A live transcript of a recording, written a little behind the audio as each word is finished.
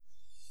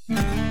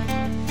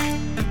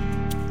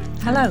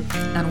Hello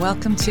and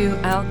welcome to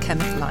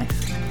Alchemic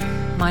Life.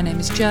 My name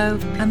is Jo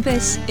and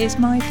this is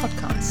my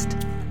podcast.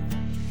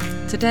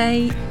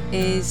 Today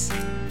is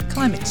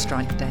Climate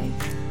Strike Day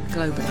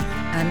globally,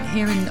 and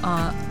here in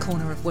our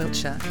corner of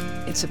Wiltshire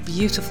it's a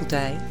beautiful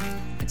day.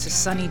 It's a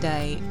sunny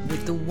day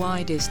with the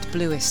widest,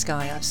 bluest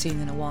sky I've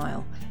seen in a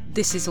while.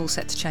 This is all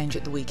set to change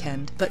at the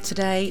weekend, but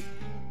today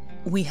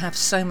we have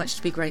so much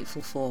to be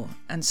grateful for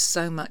and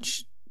so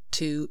much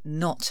to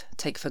not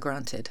take for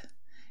granted.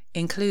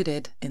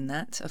 Included in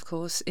that, of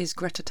course, is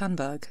Greta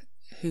Thunberg,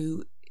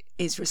 who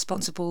is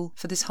responsible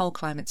for this whole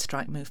climate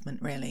strike movement,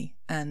 really.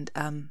 And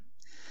I'm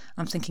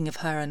thinking of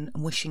her and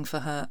wishing for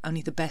her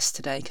only the best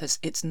today, because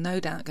it's no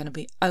doubt going to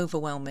be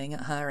overwhelming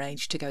at her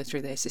age to go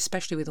through this,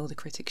 especially with all the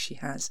critics she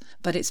has.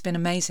 But it's been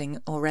amazing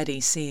already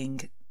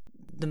seeing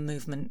the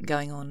movement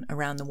going on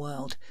around the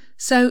world.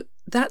 So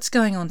that's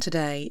going on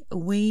today.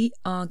 We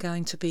are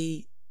going to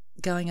be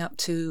going up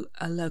to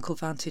a local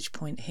vantage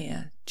point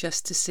here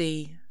just to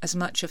see as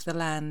much of the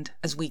land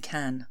as we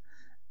can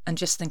and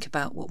just think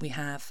about what we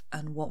have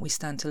and what we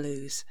stand to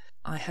lose.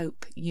 I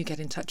hope you get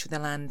in touch with the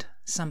land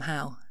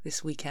somehow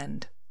this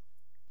weekend.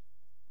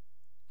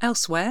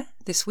 Elsewhere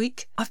this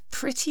week, I've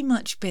pretty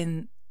much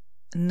been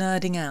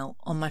nerding out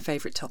on my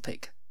favourite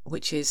topic,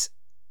 which is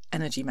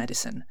energy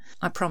medicine.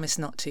 I promise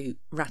not to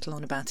rattle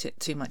on about it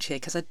too much here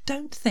because I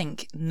don't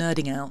think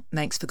nerding out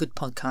makes for good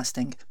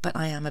podcasting, but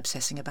I am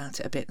obsessing about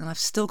it a bit and I've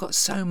still got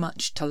so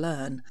much to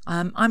learn.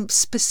 I'm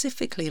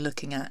specifically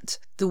looking at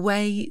the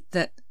way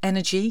that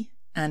energy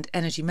and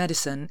energy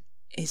medicine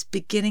is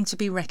beginning to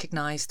be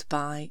recognised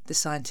by the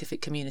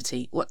scientific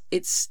community. Well,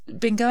 it's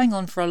been going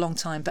on for a long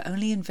time, but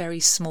only in very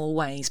small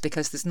ways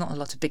because there's not a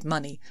lot of big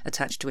money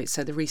attached to it,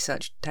 so the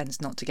research tends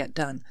not to get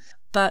done.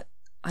 But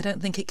I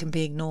don't think it can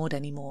be ignored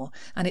anymore.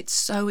 And it's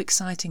so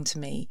exciting to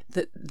me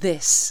that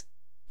this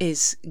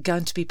is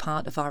going to be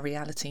part of our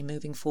reality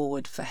moving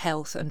forward for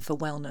health and for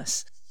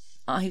wellness.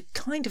 I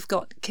kind of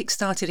got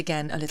kick-started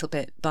again a little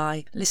bit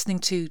by listening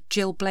to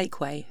Jill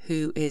Blakeway,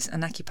 who is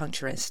an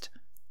acupuncturist,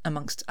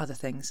 amongst other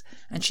things.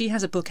 And she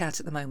has a book out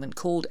at the moment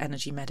called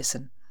Energy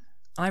Medicine.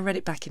 I read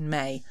it back in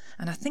May,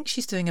 and I think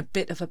she's doing a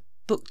bit of a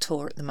book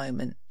tour at the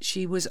moment.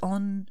 She was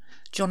on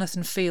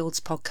Jonathan Field's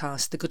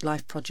podcast, The Good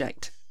Life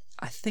Project.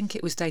 I think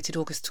it was dated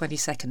August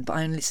 22nd, but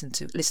I only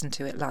listened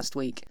to it last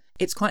week.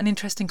 It's quite an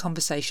interesting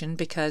conversation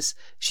because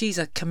she's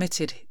a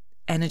committed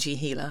energy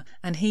healer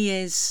and he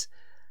is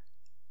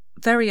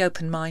very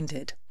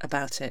open-minded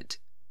about it,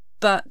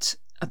 but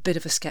a bit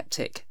of a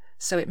skeptic.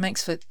 So it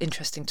makes for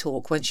interesting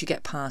talk once you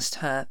get past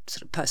her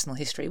sort of personal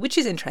history, which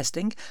is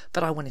interesting,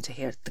 but I wanted to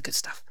hear the good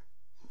stuff.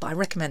 But I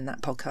recommend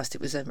that podcast.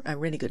 It was a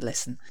really good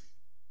listen.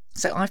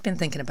 So I've been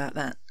thinking about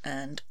that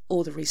and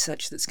all the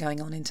research that's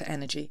going on into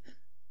energy.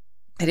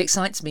 It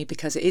excites me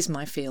because it is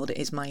my field, it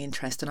is my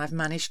interest, and I've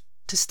managed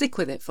to stick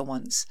with it for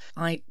once.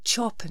 I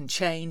chop and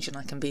change and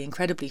I can be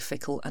incredibly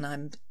fickle, and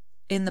I'm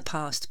in the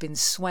past been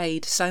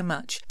swayed so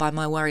much by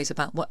my worries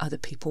about what other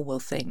people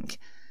will think.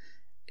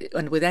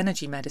 And with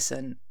energy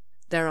medicine,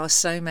 there are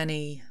so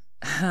many,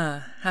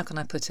 how can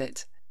I put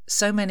it?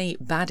 So many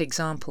bad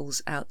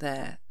examples out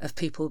there of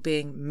people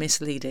being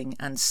misleading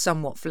and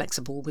somewhat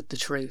flexible with the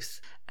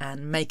truth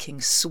and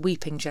making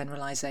sweeping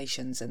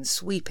generalisations and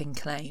sweeping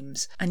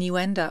claims. And you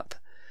end up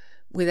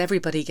with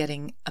everybody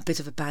getting a bit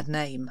of a bad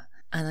name.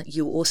 And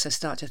you also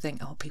start to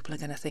think, oh, people are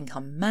going to think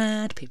I'm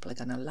mad, people are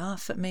going to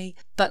laugh at me.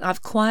 But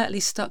I've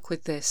quietly stuck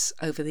with this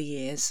over the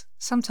years,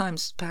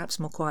 sometimes perhaps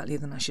more quietly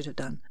than I should have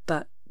done.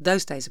 But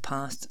those days are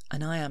past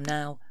and I am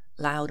now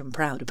loud and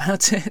proud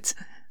about it.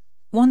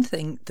 One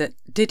thing that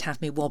did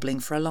have me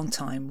wobbling for a long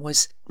time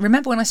was,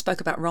 remember when I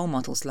spoke about role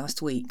models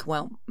last week?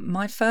 Well,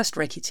 my first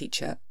Reiki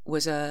teacher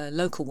was a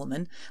local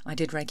woman. I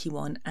did Reiki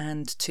 1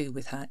 and 2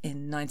 with her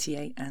in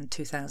 98 and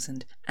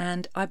 2000.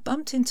 And I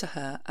bumped into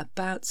her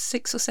about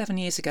 6 or 7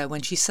 years ago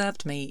when she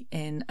served me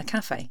in a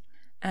cafe.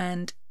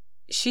 And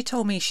she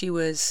told me she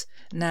was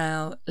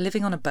now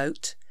living on a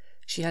boat.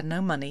 She had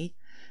no money.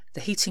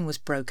 The heating was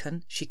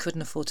broken. She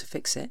couldn't afford to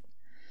fix it.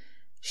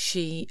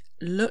 She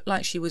looked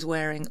like she was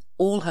wearing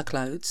all her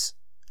clothes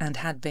and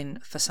had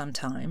been for some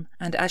time.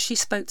 And as she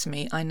spoke to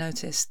me, I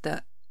noticed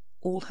that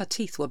all her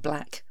teeth were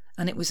black.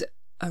 And it was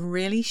a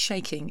really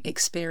shaking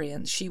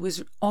experience. She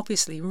was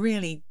obviously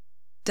really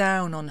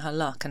down on her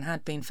luck and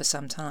had been for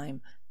some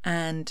time.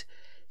 And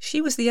she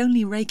was the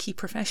only Reiki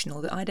professional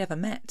that I'd ever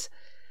met.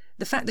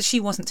 The fact that she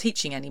wasn't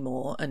teaching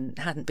anymore and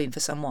hadn't been for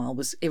some while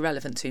was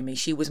irrelevant to me.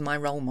 She was my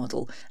role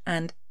model.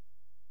 And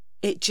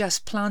it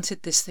just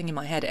planted this thing in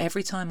my head.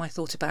 Every time I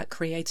thought about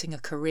creating a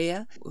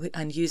career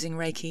and using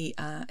Reiki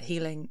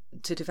healing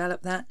to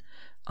develop that,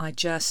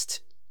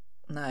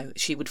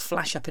 she would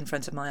flash up in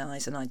front of my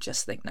eyes and I'd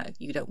just think, no,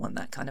 you don't want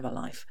that kind of a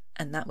life.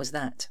 And that was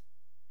that.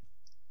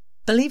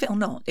 Believe it or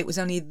not, it was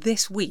only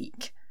this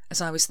week,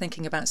 as I was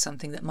thinking about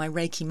something that my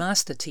Reiki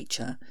master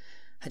teacher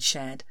had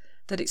shared,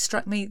 that it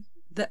struck me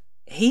that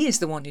he is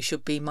the one who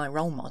should be my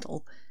role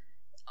model.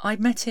 I'd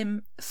met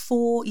him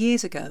 4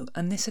 years ago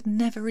and this had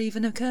never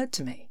even occurred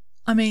to me.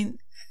 I mean,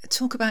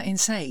 talk about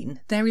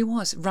insane. There he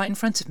was, right in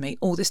front of me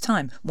all this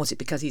time. Was it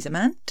because he's a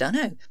man? Don't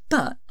know.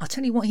 But I'll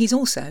tell you what he's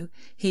also.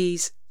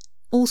 He's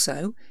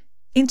also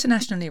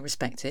internationally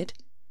respected.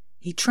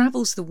 He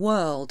travels the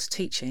world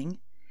teaching.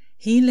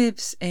 He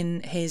lives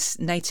in his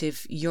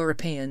native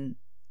European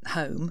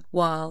home,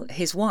 while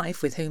his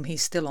wife, with whom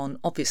he's still on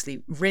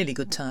obviously really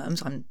good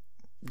terms, I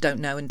don't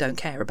know and don't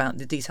care about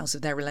the details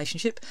of their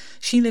relationship,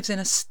 she lives in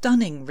a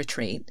stunning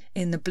retreat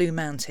in the Blue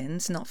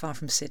Mountains, not far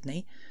from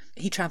Sydney.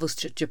 He travels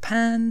to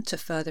Japan to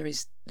further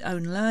his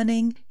own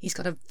learning. He's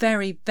got a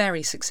very,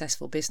 very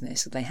successful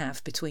business that they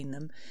have between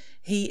them.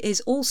 He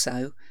is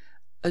also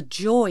a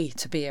joy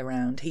to be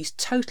around. He's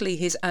totally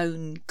his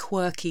own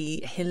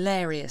quirky,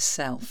 hilarious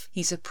self.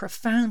 He's a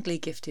profoundly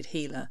gifted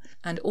healer,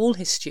 and all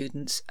his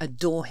students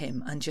adore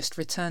him and just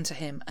return to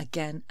him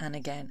again and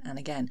again and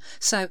again.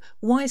 So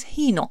why is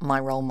he not my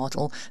role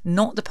model,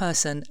 not the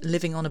person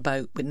living on a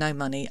boat with no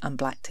money and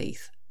black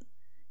teeth?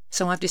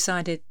 So I've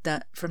decided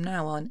that from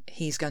now on,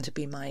 he's going to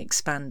be my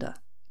expander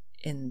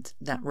in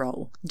that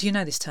role. Do you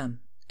know this term,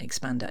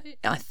 expander?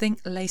 I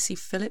think Lacey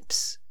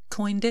Phillips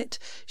coined it.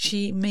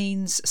 She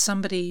means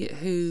somebody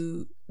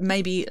who,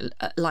 maybe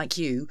like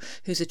you,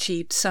 who's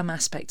achieved some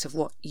aspect of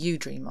what you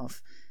dream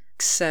of.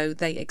 So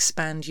they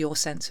expand your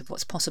sense of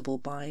what's possible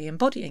by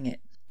embodying it.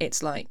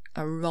 It's like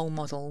a role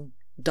model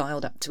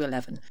dialed up to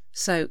 11.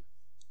 So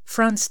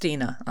Franz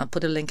Steiner, I'll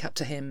put a link up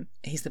to him.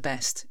 He's the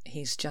best.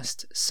 He's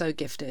just so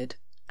gifted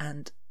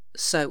and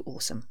so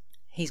awesome.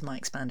 He's my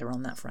expander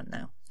on that front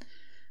now.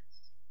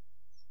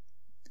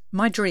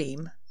 My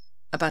dream,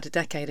 about a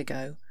decade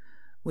ago,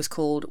 was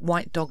called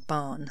White Dog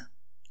Barn,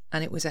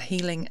 and it was a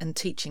healing and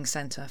teaching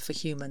centre for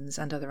humans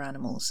and other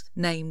animals,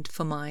 named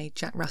for my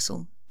Jack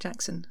Russell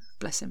Jackson,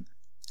 bless him.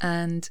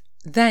 And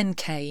then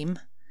came,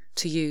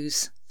 to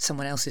use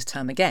someone else's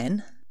term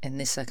again, in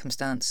this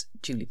circumstance,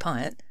 Julie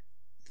Pyatt,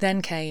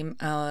 then came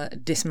our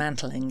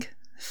dismantling,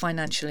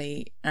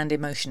 financially and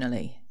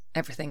emotionally.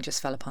 Everything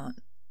just fell apart.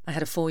 I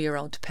had a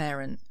 4-year-old to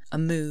parent, a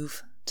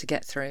move to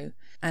get through,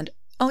 and,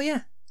 oh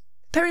yeah,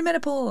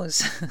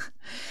 perimenopause!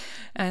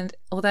 And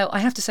although I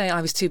have to say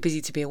I was too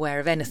busy to be aware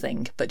of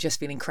anything, but just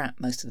feeling crap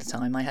most of the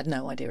time, I had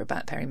no idea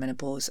about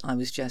perimenopause. I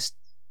was just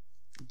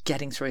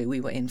getting through.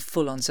 We were in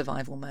full-on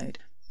survival mode.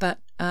 But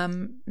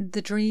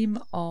the dream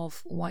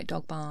of White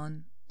Dog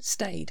Barn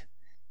stayed.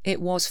 It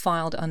was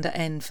filed under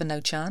N for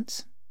no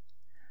chance,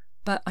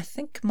 but I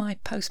think my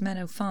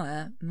post-meno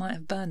fire might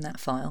have burned that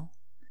file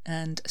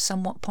and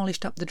somewhat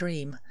polished up the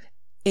dream.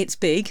 It's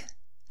big,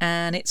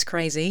 and it's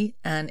crazy,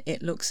 and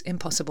it looks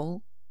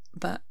impossible,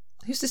 but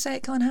who's to say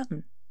it can't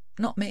happen?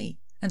 Not me.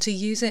 And to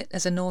use it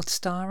as a North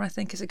Star, I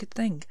think, is a good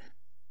thing.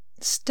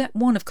 Step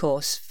one, of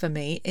course, for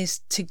me, is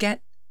to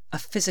get a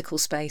physical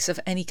space of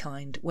any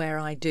kind where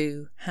I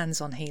do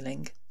hands-on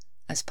healing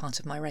as part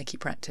of my Reiki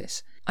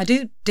practice. I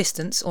do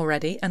distance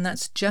already, and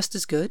that's just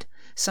as good.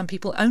 Some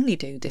people only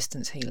do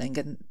distance healing,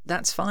 and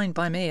that's fine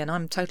by me, and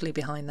I'm totally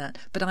behind that.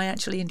 But I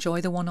actually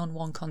enjoy the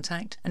one-on-one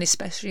contact, and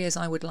especially as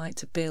I would like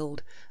to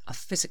build a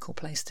physical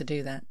place to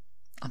do that,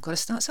 I've got to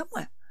start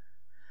somewhere.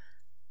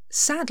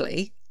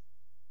 Sadly,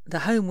 the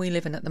home we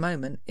live in at the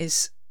moment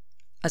is,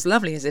 as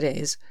lovely as it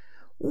is,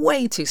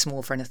 way too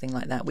small for anything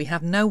like that. We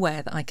have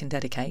nowhere that I can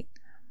dedicate.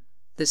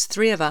 There's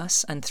 3 of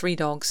us and 3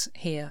 dogs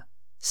here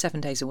 7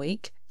 days a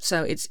week,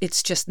 so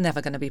it's just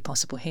never going to be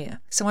possible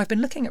here. So I've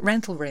been looking at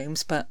rental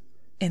rooms, but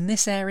in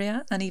this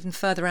area and even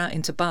further out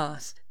into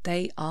Bath,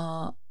 they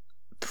are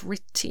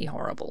pretty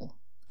horrible.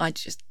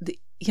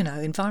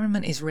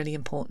 Environment is really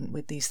important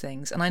with these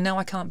things, and I know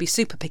I can't be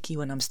super picky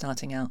when I'm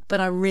starting out, but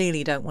I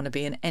really don't want to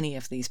be in any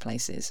of these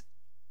places.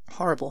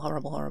 Horrible,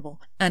 horrible,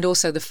 horrible. And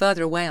also, the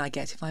further away I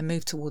get, if I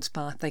move towards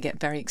Bath, they get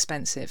very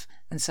expensive,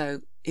 and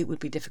so it would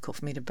be difficult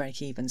for me to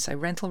break even. So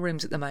rental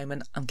rooms at the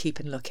moment, I'm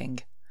keeping looking,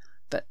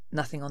 but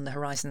nothing on the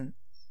horizon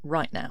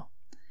right now.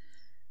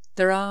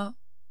 There are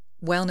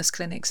wellness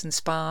clinics and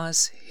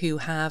spas who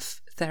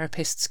have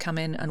therapists come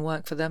in and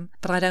work for them,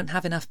 but I don't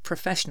have enough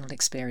professional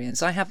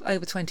experience. I have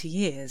over 20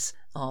 years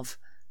of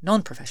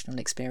non-professional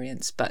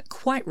experience, but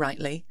quite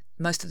rightly,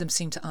 most of them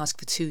seem to ask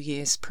for 2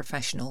 years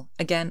professional.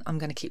 Again, I'm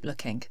going to keep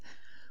looking.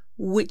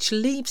 Which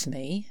leaves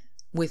me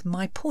with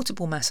my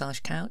portable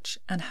massage couch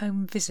and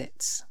home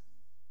visits.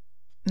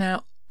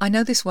 Now, I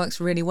know this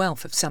works really well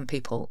for some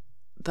people,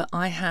 but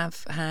I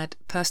have had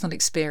personal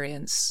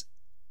experience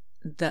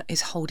that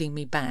is holding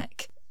me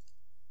back.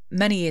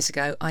 Many years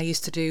ago, I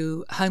used to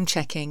do home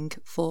checking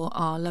for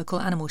our local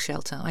animal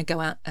shelter. I'd go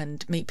out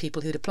and meet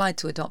people who'd applied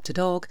to adopt a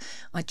dog.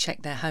 I'd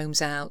check their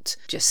homes out,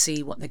 just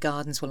see what their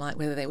gardens were like,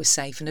 whether they were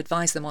safe, and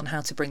advise them on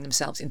how to bring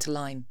themselves into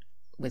line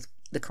with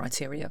the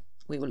criteria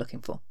we were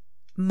looking for.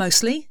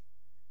 Mostly,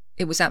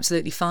 it was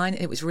absolutely fine.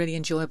 It was really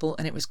enjoyable,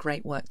 and it was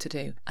great work to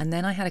do. And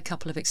then I had a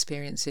couple of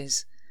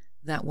experiences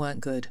that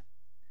weren't good.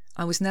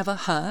 I was never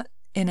hurt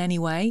in any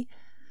way,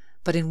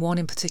 but in one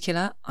in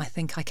particular, I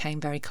think I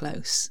came very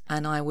close,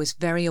 and I was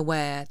very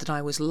aware that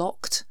I was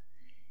locked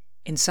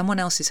in someone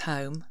else's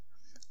home,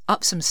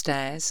 up some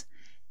stairs,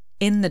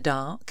 in the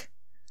dark,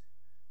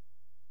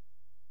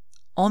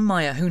 on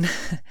my own,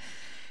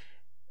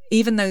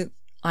 even though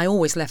I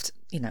always left,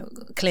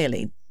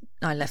 clearly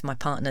I left my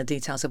partner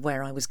details of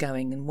where I was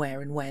going and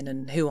where and when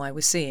and who I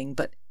was seeing,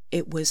 but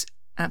it was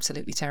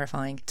absolutely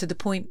terrifying, to the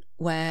point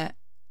where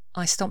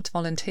I stopped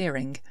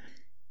volunteering.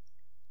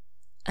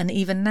 And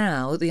even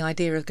now, the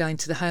idea of going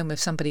to the home of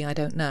somebody I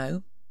don't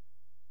know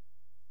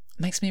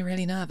makes me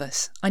really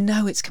nervous. I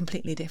know it's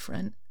completely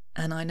different,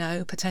 and I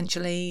know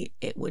potentially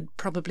it would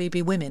probably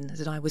be women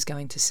that I was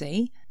going to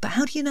see, but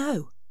how do you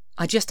know?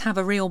 I just have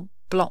a real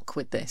block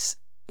with this.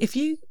 If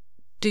you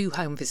do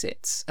home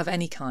visits of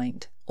any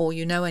kind, or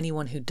you know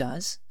anyone who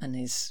does and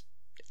is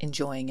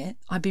enjoying it,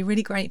 I'd be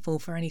really grateful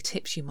for any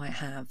tips you might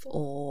have,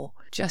 or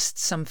just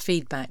some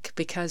feedback,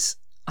 because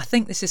I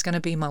think this is going to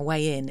be my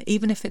way in,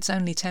 even if it's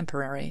only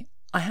temporary.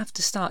 I have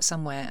to start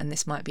somewhere, and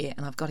this might be it,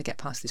 and I've got to get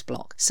past this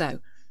block. So,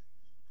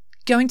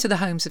 going to the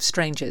homes of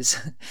strangers,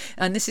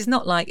 and it's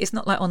not like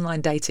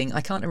online dating.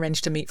 I can't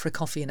arrange to meet for a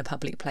coffee in a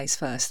public place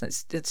first.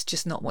 That's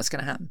just not what's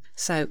going to happen.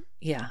 So,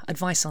 yeah,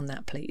 advice on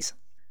that, please.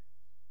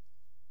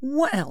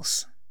 What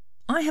else?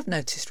 I have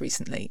noticed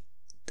recently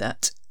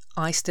that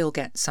I still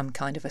get some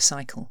kind of a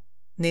cycle.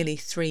 Nearly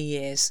 3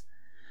 years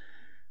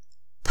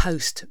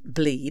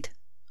post-bleed,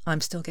 I'm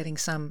still getting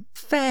some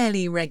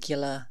fairly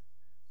regular,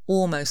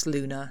 almost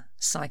lunar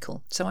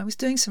cycle. So I was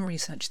doing some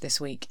research this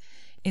week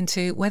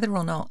into whether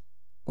or not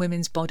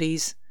women's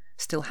bodies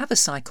still have a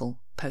cycle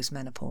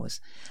post-menopause.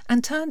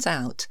 And turns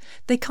out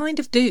they kind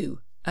of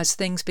do as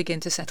things begin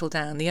to settle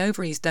down. The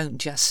ovaries don't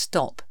just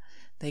stop,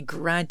 they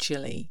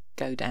gradually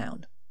go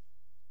down.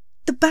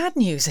 The bad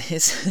news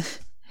is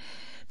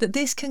that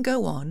this can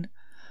go on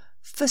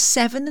for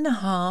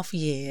 7.5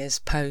 years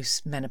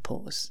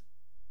post-menopause.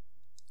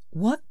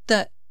 What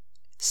the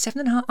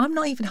 7.5? I'm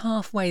not even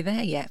halfway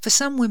there yet. For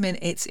some women,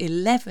 it's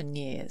 11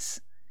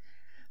 years.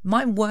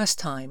 My worst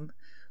time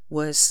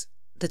was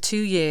the 2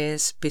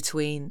 years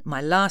between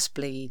my last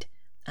bleed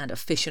and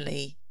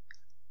officially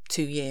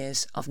 2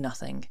 years of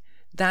nothing.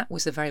 That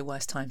was the very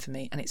worst time for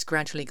me, and it's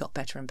gradually got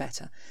better and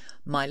better.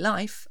 My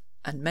life,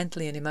 and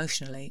mentally and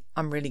emotionally,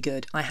 I'm really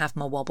good. I have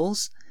my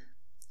wobbles,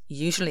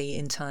 usually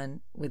in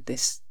turn with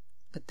this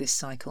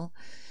cycle.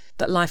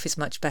 But life is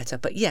much better.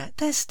 But yeah,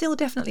 there's still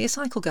definitely a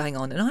cycle going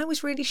on, and I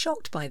was really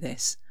shocked by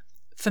this.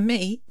 For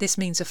me, this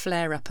means a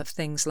flare-up of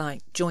things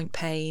like joint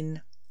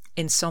pain,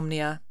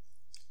 insomnia,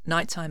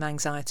 nighttime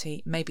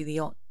anxiety, maybe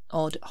the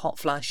odd hot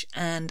flush,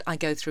 and I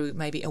go through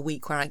maybe a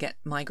week where I get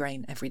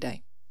migraine every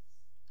day.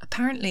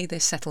 Apparently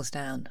this settles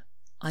down.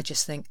 I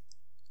just think,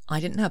 I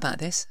didn't know about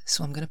this,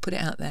 so I'm going to put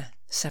it out there.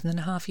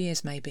 7.5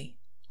 years maybe,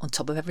 on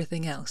top of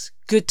everything else.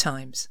 Good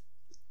times.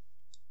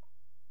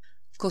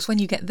 Of course, when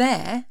you get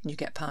there, and you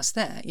get past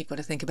there, you've got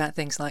to think about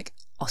things like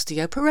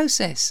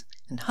osteoporosis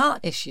and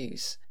heart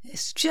issues.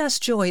 It's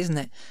just joy, isn't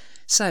it?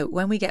 So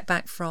when we get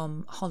back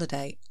from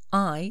holiday,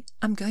 I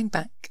am going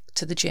back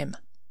to the gym.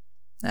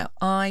 Now,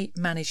 I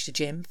managed a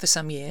gym for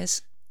some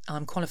years.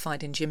 I'm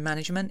qualified in gym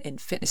management, in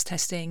fitness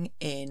testing,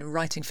 in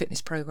writing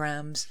fitness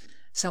programs.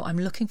 So I'm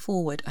looking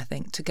forward, I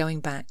think, to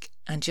going back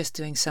and just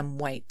doing some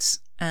weights.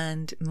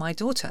 And my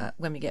daughter,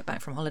 when we get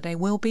back from holiday,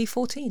 will be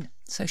 14.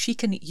 So she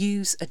can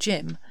use a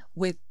gym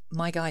with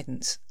my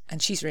guidance.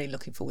 And she's really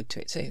looking forward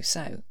to it too.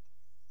 So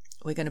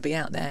we're going to be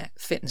out there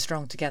fit and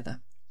strong together.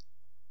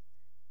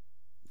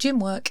 Gym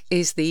work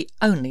is the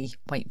only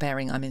weight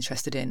bearing I'm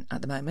interested in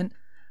at the moment.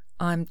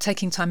 I'm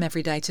taking time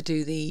every day to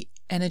do the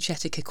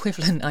energetic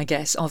equivalent, I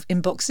guess, of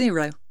Inbox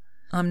Zero.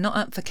 I'm not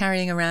up for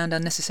carrying around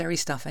unnecessary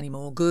stuff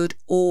anymore, good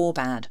or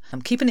bad.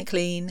 I'm keeping it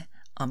clean,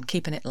 I'm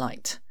keeping it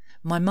light.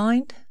 My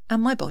mind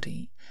and my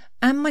body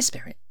and my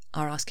spirit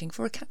are asking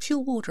for a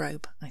capsule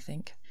wardrobe, I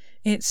think.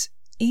 It's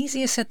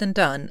easier said than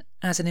done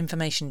as an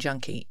information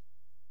junkie,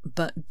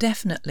 but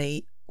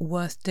definitely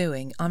worth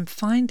doing. I'm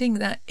finding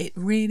that it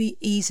really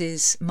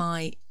eases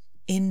my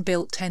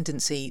inbuilt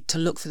tendency to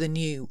look for the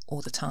new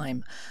all the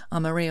time.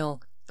 I'm a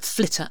real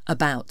flitter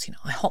about,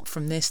 I hop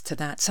from this to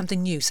that,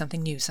 something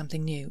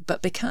new.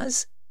 But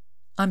because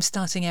I'm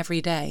starting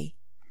every day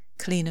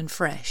clean and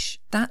fresh,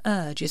 that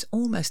urge has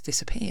almost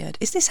disappeared.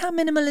 Is this how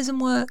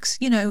minimalism works?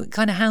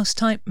 Kind of house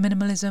type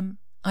minimalism?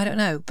 I don't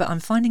know, but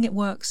I'm finding it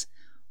works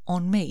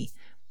on me.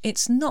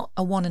 It's not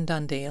a one and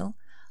done deal.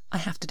 I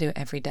have to do it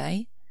every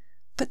day,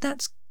 but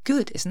that's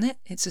good, isn't it?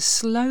 It's a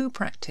slow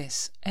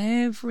practice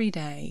every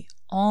day,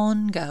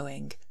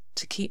 ongoing,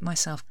 to keep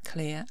myself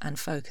clear and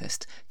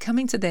focused.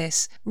 Coming to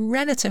this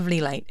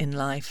relatively late in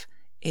life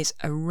is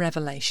a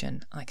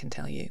revelation, I can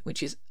tell you,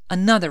 which is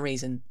another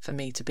reason for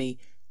me to be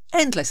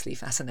endlessly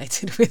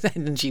fascinated with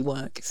energy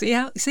work.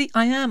 I'm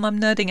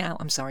nerding out.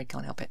 I'm sorry,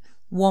 can't help it.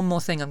 One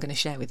more thing I'm going to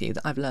share with you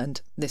that I've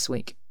learned this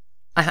week.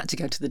 I had to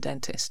go to the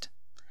dentist.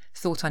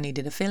 Thought I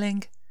needed a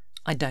filling.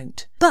 I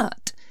don't.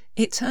 But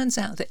it turns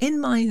out that in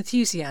my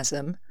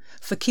enthusiasm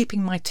for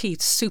keeping my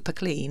teeth super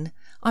clean,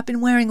 I've been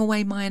wearing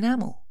away my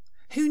enamel.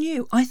 Who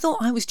knew? I thought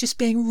I was just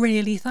being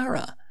really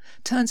thorough.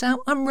 Turns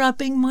out I'm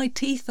rubbing my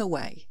teeth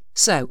away.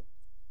 So,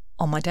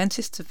 on my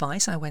dentist's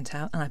advice, I went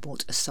out and I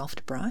bought a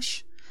soft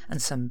brush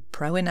and some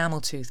Pro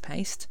Enamel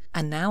toothpaste,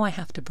 and now I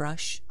have to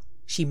brush,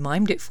 she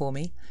mimed it for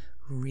me,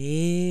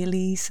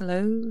 really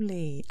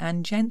slowly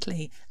and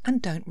gently,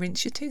 and don't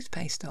rinse your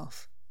toothpaste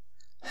off.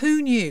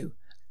 Who knew?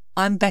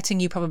 I'm betting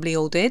you probably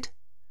all did.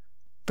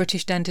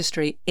 British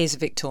dentistry is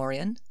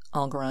Victorian,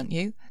 I'll grant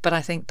you, but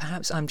I think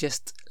perhaps I'm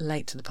just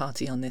late to the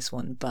party on this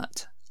one,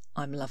 but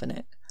I'm loving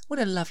it. What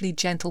a lovely,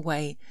 gentle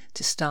way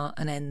to start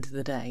and end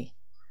the day.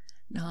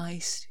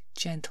 Nice,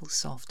 gentle,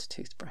 soft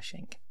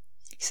toothbrushing.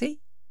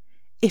 See?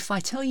 If I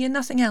tell you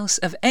nothing else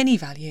of any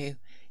value,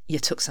 you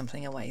took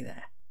something away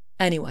there.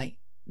 Anyway,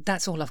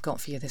 that's all I've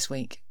got for you this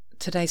week.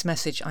 Today's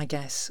message, I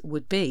guess,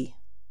 would be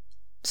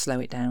slow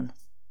it down.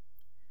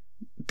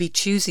 Be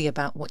choosy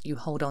about what you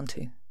hold on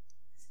to.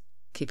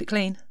 Keep it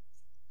clean.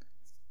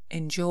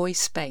 Enjoy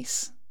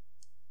space.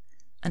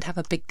 And have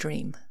a big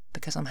dream,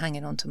 because I'm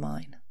hanging on to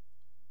mine.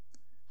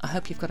 I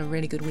hope you've got a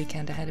really good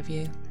weekend ahead of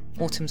you.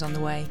 Autumn's on the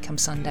way, come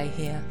Sunday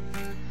here.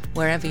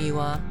 Wherever you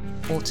are,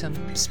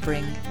 autumn,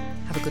 spring,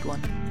 have a good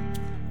one.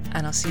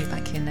 And I'll see you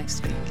back here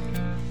next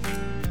week.